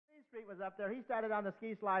Street was up there. He started on the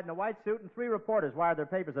ski slide in a white suit, and 3 reporters wired their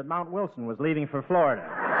papers that Mount Wilson was leaving for Florida.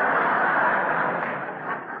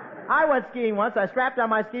 I went skiing once. I strapped on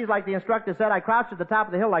my skis like the instructor said. I crouched at the top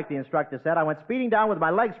of the hill like the instructor said. I went speeding down with my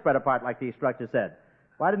legs spread apart like the instructor said.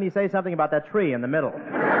 Why didn't he say something about that tree in the middle? But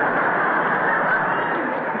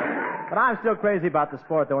I'm still crazy about the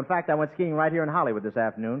sport, though. In fact, I went skiing right here in Hollywood this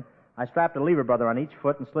afternoon. I strapped a lever brother on each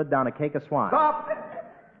foot and slid down a cake of swine. Stop!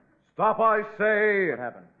 Stop, I say. What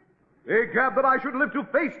happened? Egad, that I should live to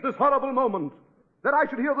face this horrible moment. That I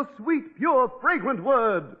should hear the sweet, pure, fragrant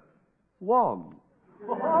word, swan.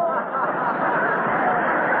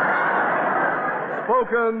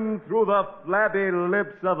 Spoken through the flabby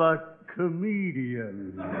lips of a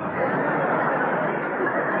comedian.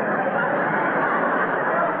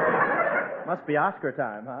 Must be Oscar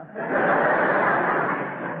time, huh?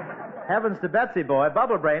 Heavens to Betsy, boy.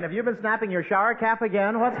 Bubble Brain, have you been snapping your shower cap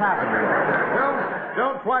again? What's happened?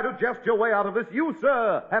 Don't try to jest your way out of this. You,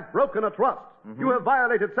 sir, have broken a trust. Mm-hmm. You have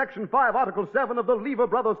violated Section 5, Article 7 of the Lever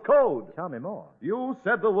Brothers Code. Tell me more. You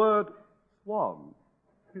said the word swan.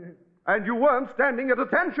 And you weren't standing at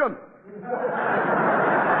attention.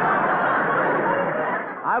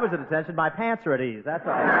 I was at attention. My pants are at ease. That's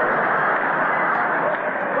all. Wait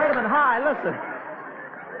a minute. Hi, listen.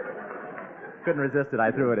 Couldn't resist it.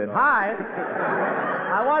 I threw it in. Hi.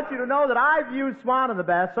 I want you to know that I've used swan in the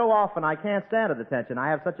bath so often I can't stand at attention. I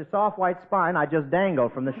have such a soft white spine, I just dangle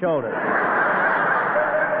from the shoulder.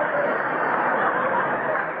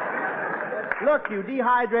 Look, you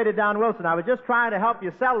dehydrated Don Wilson. I was just trying to help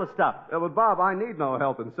you sell the stuff. But, Bob, I need no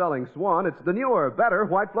help in selling Swan. It's the newer, better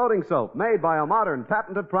white floating soap made by a modern,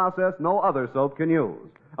 patented process no other soap can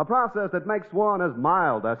use. A process that makes Swan as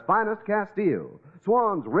mild as finest Castile.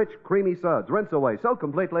 Swan's rich, creamy suds rinse away so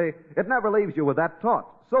completely, it never leaves you with that taut,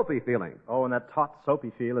 soapy feeling. Oh, and that taut,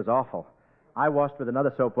 soapy feel is awful. I washed with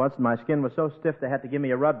another soap once, and my skin was so stiff they had to give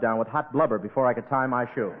me a rub down with hot blubber before I could tie my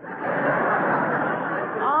shoe.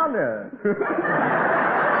 Honor.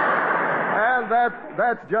 And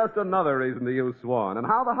that's just another reason to use Swan. And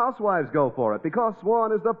how the housewives go for it, because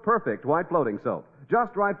Swan is the perfect white floating soap.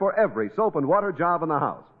 Just right for every soap and water job in the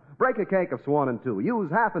house. Break a cake of Swan in 2.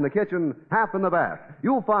 Use half in the kitchen, half in the bath.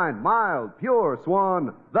 You'll find mild, pure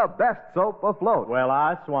Swan, the best soap afloat. Well,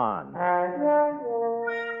 I swan.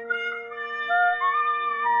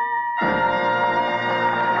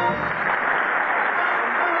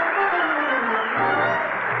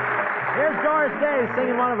 Here's Doris Day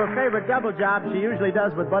singing one of her favorite double jobs she usually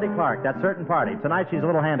does with Buddy Clark, That Certain Party. Tonight she's a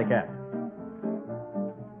little handicapped.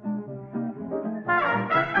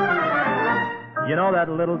 You know that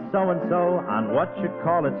little so-and-so on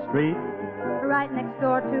what-you-call-it street? Right next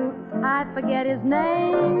door to, I forget his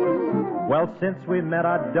name. Well, since we met,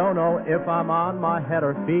 I don't know if I'm on my head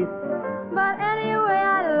or feet. But anyway,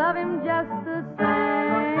 I love him just the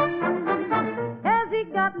same. Has he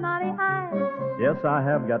got naughty eyes? Yes, I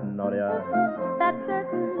have got naughty eyes. That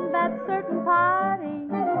certain party.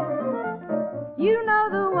 You know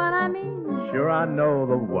the one I mean. Sure, I know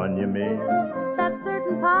the one you mean. That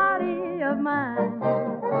certain party of mine.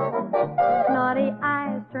 Naughty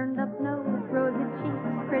eyes, turned up nose, rosy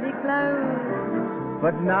cheeks, pretty clothes.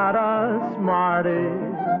 But not a smarty.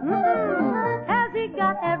 Mm-mm. Has he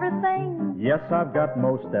got everything? Yes, I've got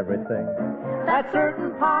most everything. That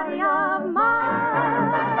certain party of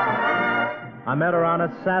mine. I met her on a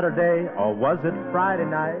Saturday, or was it Friday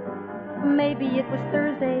night? Maybe it was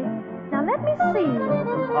Thursday. Now let me see.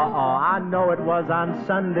 I know it was on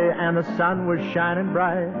Sunday, and the sun was shining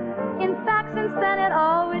bright. In fact, since then it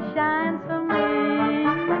always shines for me.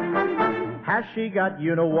 Has she got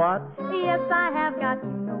you know what? Yes, I have got you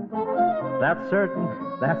know what. That certain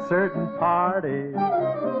party.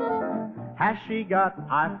 Has she got,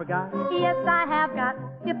 I forgot? Yes, I have got,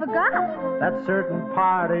 you forgot. That certain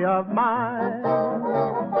party of mine.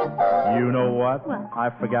 You know what? What? I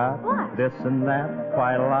forgot. What? This and that,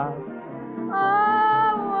 quite a lot.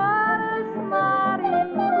 Oh, what a smarty.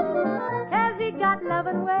 Has he got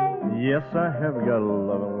loving ways? Yes, I have got a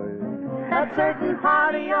loving way. That certain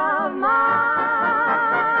party of mine.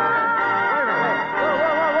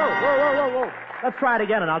 Whoa. Let's try it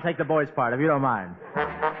again, and I'll take the boys' part, if you don't mind.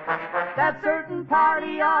 That certain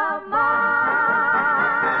party of mine.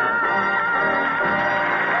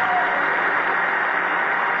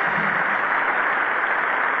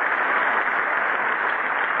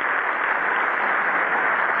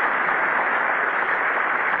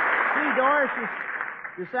 See, Doris,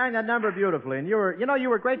 you sang that number beautifully, and you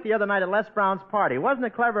were great the other night at Les Brown's party. Wasn't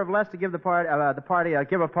it clever of Les to give give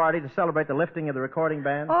a party to celebrate the lifting of the recording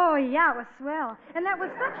band? Oh, yeah, it was swell. And that was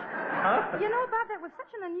such... You know, Bob, that was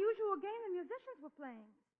such an unusual game the musicians were playing.